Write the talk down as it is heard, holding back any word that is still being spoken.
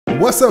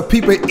What's up,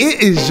 people? It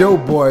is your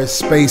boy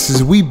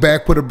Spaces. We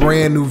back with a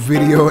brand new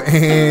video,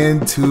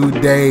 and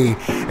today,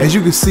 as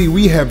you can see,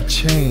 we have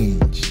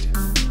changed.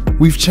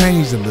 We've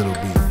changed a little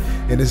bit,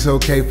 and it's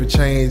okay for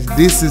change.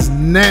 This is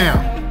now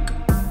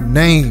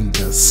named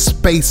the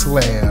Space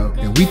Lab,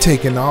 and we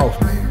taking off,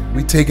 man.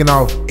 We taking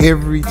off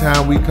every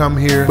time we come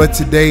here, but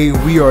today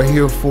we are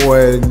here for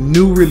a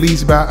new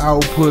release by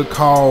Output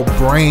called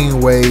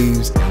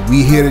Brainwaves, and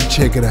we here to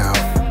check it out.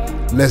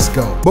 Let's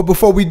go. But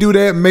before we do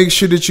that, make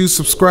sure that you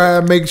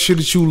subscribe, make sure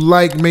that you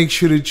like, make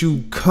sure that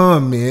you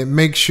comment,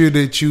 make sure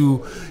that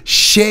you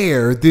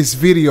share this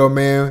video,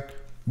 man.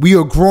 We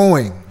are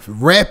growing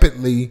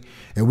rapidly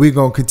and we're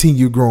gonna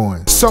continue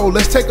growing. So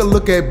let's take a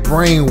look at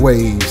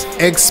Brainwaves.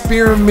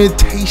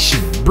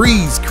 Experimentation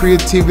breeds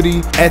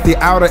creativity at the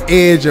outer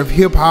edge of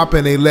hip hop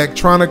and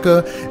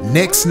electronica.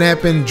 Neck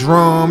snapping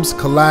drums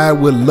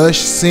collide with lush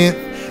synth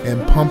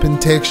and pumping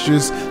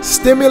textures.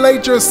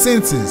 Stimulate your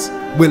senses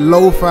with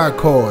lo-fi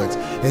chords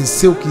and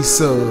silky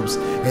subs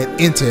and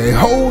enter a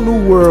whole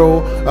new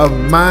world of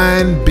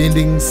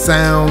mind-bending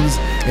sounds,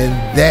 and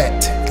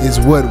that is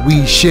what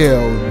we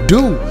shall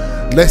do.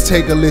 Let's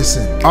take a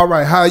listen. All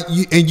right,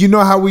 you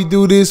know how we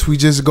do this? We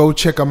just go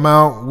check them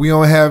out. We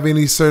don't have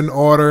any certain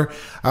order.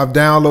 I've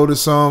downloaded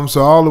some,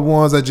 so all the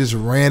ones I just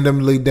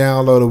randomly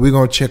downloaded, we're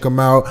gonna check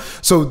them out.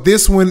 So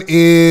this one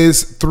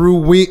is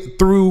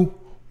Through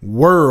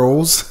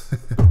Worlds.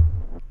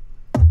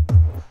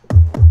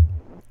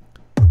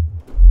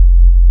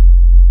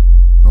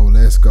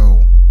 Let's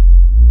go.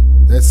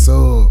 That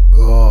sub,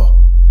 oh,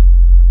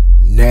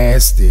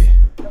 nasty.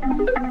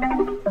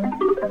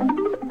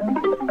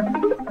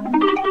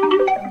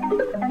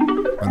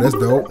 Oh, that's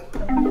dope.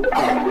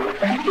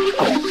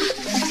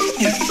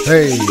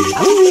 Hey.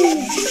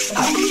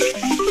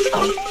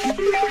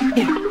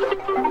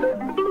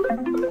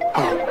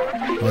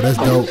 Oh, that's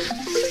dope.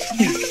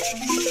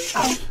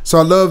 So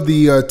I love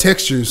the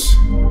textures.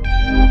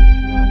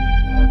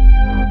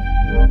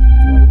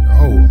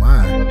 Oh my.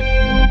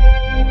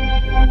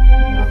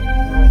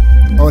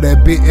 Oh,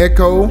 that big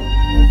echo.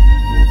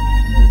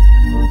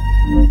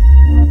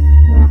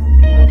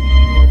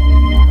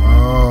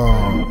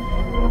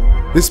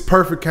 Oh, this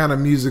perfect kind of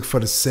music for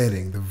the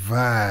setting, the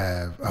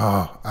vibe.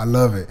 Oh, I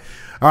love it.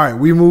 All right,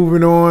 we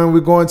moving on.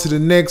 We're going to the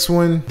next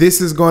one. This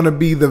is going to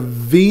be the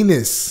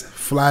Venus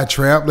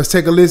Flytrap. Let's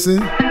take a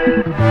listen.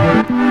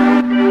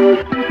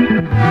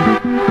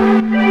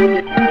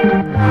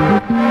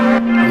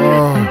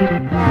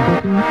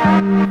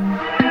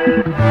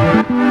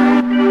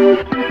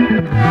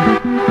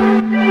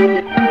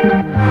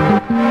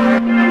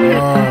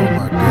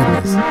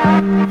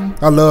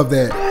 I love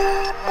that.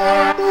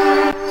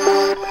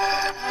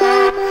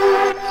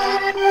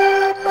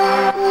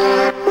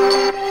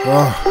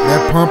 Oh,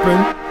 that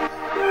pumping.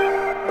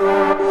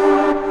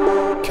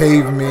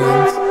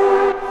 Cavemen's.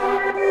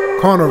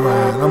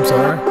 Carnivine, I'm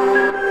sorry.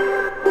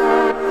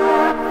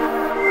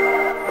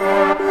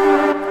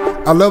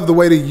 I love the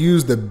way they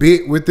use the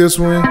bit with this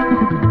one.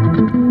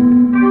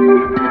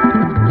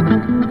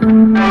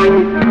 Ooh,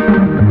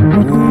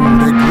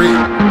 that grit.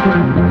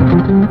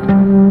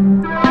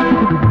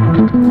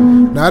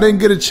 Now, I didn't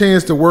get a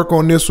chance to work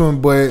on this one,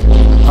 but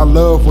I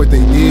love what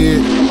they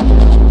did.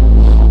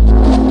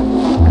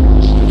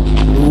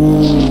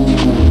 Ooh,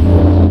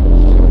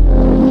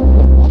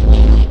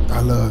 I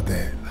love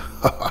that.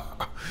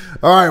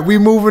 All right, we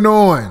moving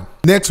on.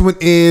 Next one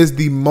is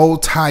the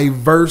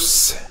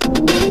Multiverse.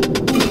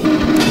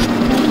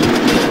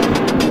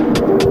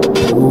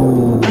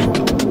 Ooh.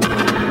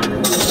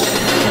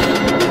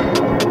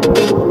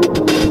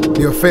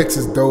 The effects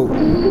is dope.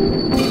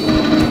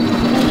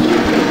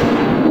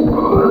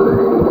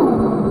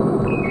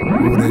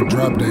 That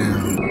drop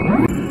down.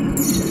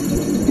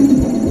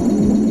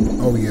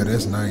 Oh yeah,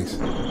 that's nice.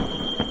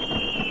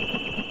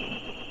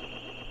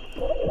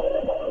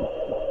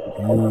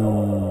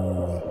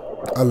 Ooh,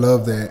 I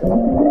love that.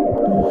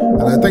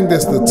 And I think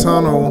that's the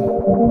tunnel.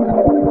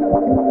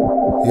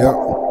 Yep.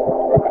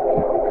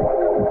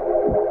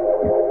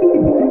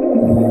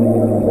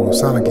 Ooh,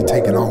 sound like you're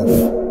taking off.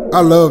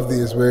 I love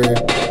this, man.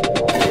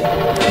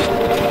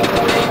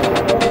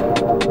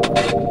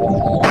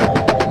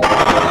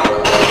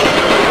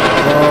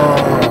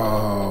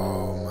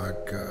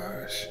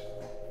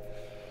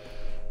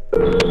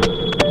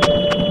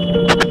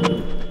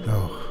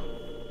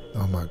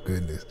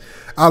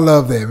 I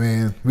love that,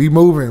 man. We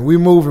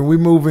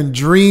moving.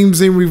 Dreams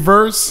in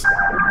reverse.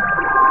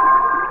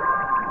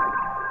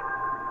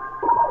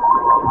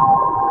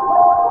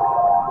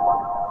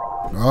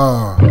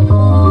 Oh.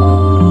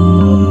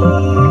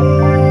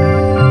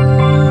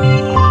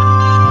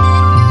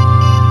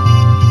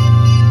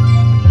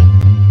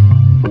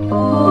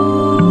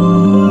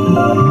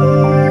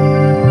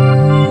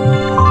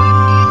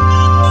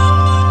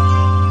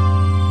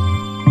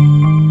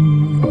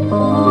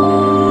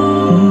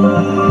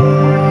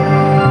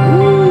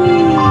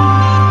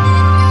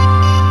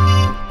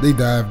 They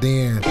dived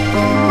in.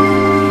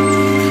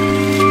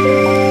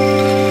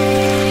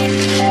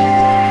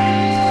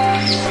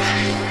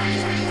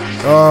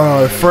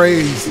 Oh,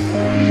 phrase.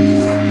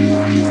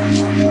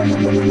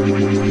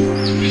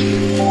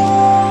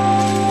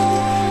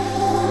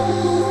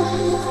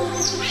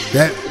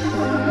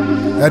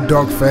 That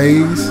dark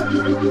phase.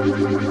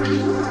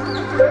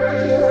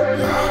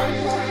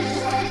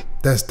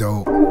 That's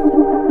dope.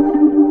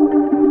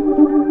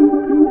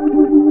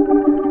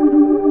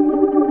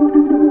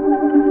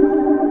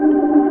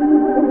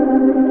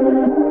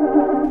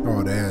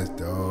 Oh, that's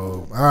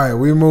dope. All right,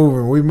 we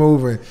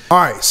moving. All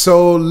right,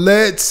 so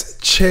let's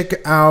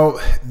check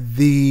out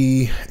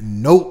the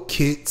note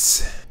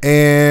kits.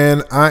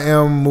 And I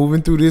am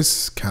moving through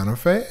this kind of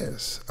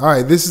fast. All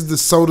right, this is the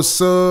Soda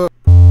Sub.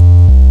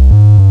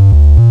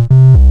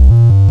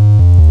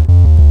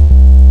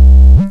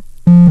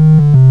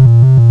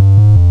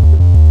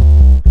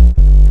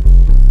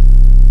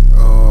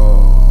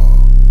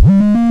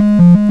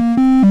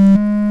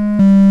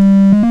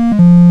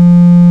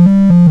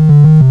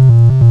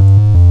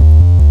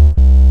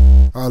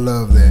 I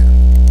love that.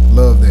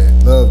 Love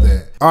that. Love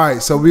that. All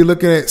right, so we're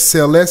looking at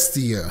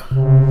Celestia.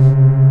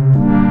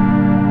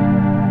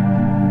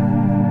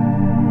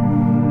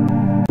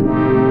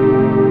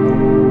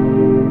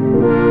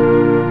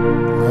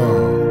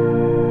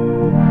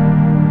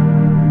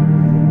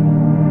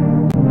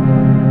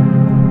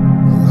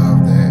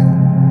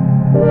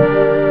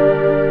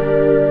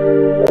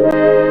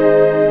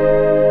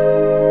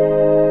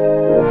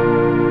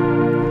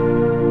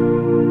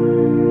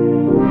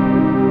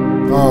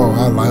 Oh,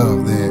 I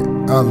love that.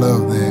 I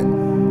love that.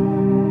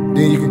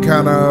 Then you can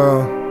kind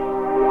of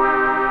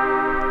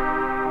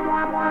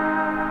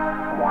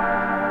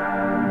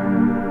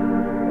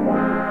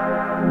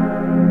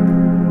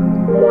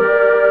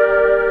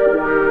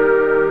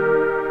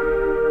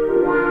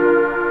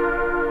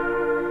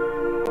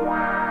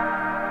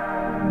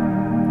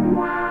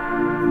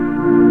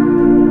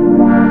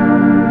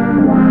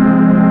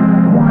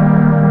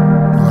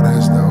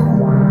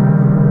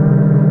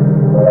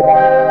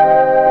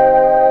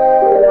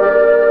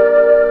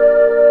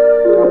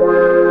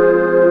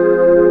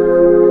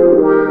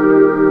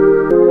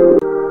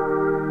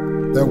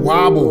that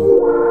wobble.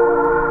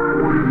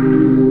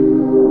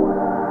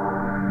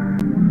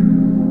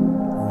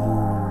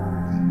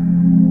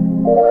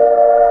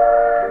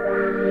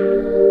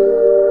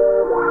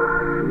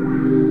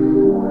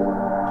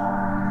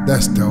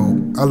 That's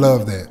dope. I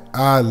love that.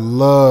 I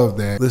love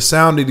that. The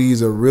sound of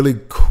these are really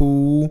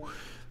cool.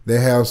 They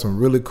have some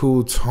really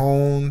cool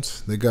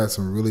tones. They got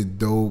some really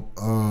dope,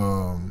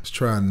 let's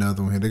try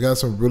another one here. They got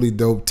some really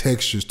dope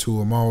textures to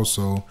them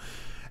also.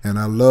 And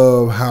I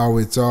love how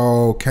it's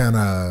all kind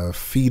of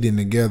feeding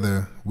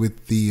together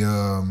with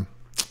the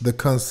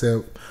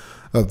concept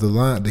of the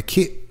line,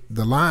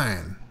 the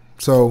line.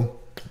 So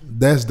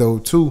that's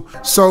dope too.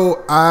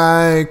 So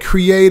I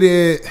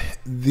created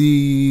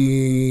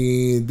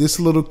this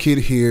little kit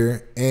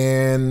here,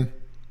 and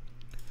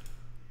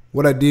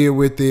what I did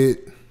with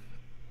it,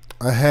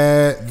 I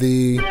had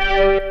this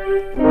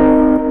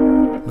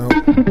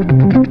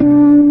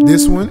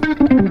one.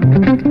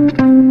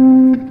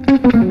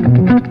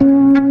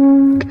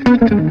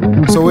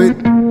 So it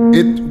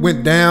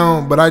went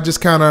down, but I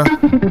just kind of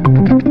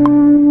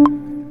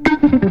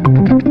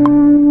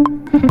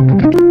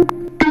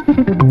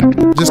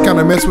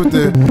mess with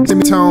the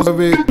semitones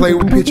of it, play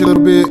with pitch a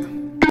little bit,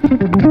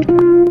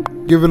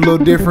 give it a little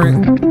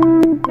different,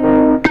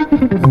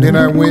 and then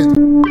I went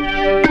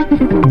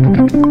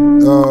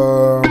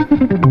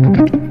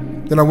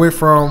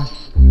from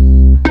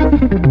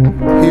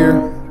here,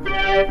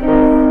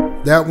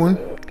 that one.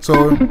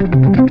 So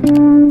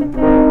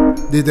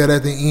did that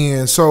at the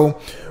end. So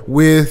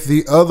with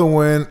the other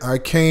one, I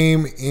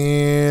came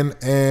in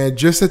and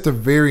just at the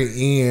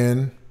very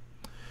end,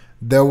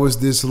 there was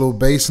this little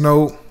bass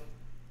note,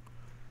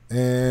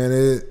 and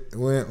it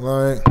went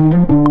like,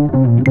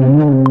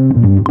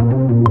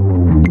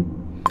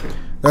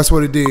 that's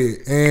what it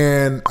did.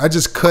 And I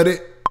just cut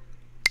it.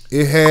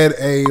 It had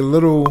a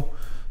little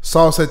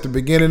sauce at the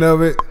beginning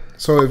of it.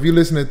 So if you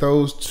listen to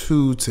those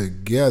two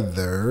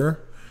together,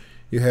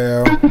 you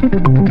have,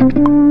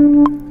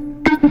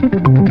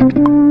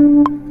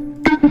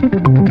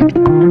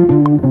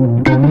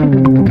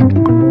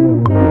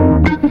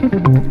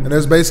 and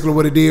that's basically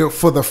what it did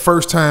for the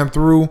first time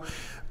through.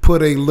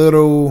 Put a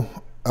little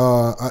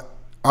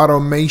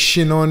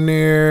automation on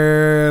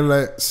there.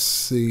 Let's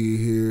see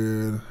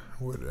here.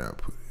 What did I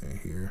put in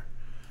here?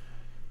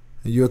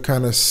 You'll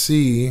kind of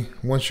see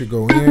once you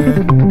go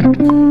in.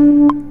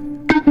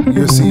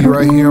 You'll see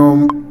right here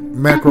on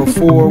macro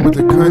 4 with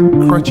the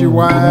crunchy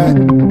wide.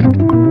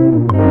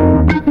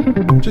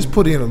 Just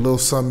put in a little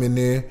something in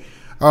there.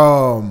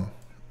 On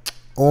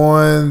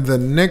the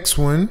next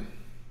one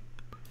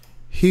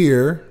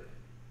here,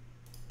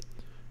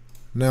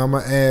 now I'm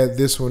gonna add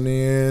this one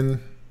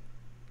in.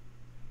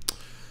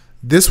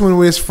 This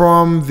one is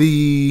from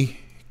the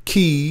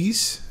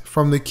keys,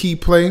 from the key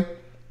play,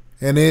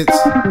 and it's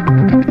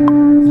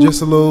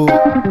just a little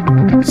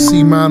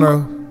C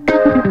minor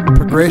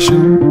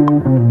progression.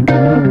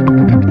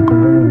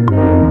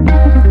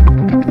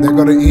 They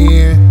go to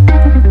end.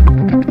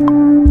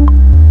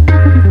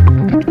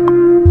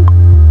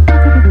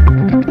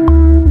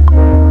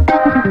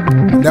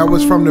 And that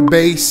was from the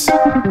bass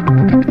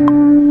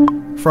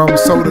from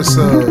Soda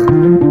Sub.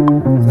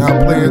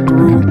 Now play it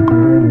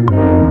through.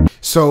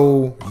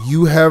 So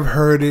you have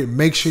heard it.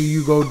 Make sure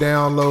you go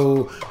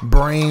download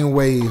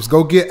Brainwaves.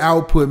 Go get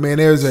Output, man.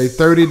 There's a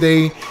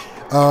 30-day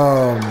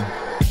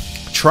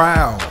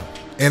trial,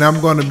 and I'm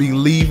going to be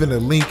leaving a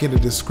link in the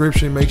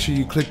description. Make sure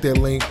you click that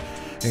link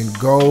and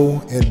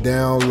go and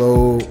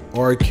download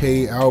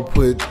Arcade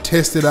Output.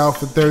 Test it out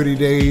for 30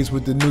 days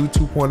with the new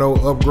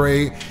 2.0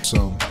 upgrade.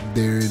 So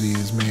there it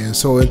is, man.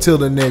 So until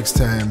the next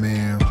time,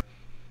 man.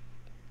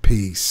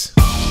 Peace.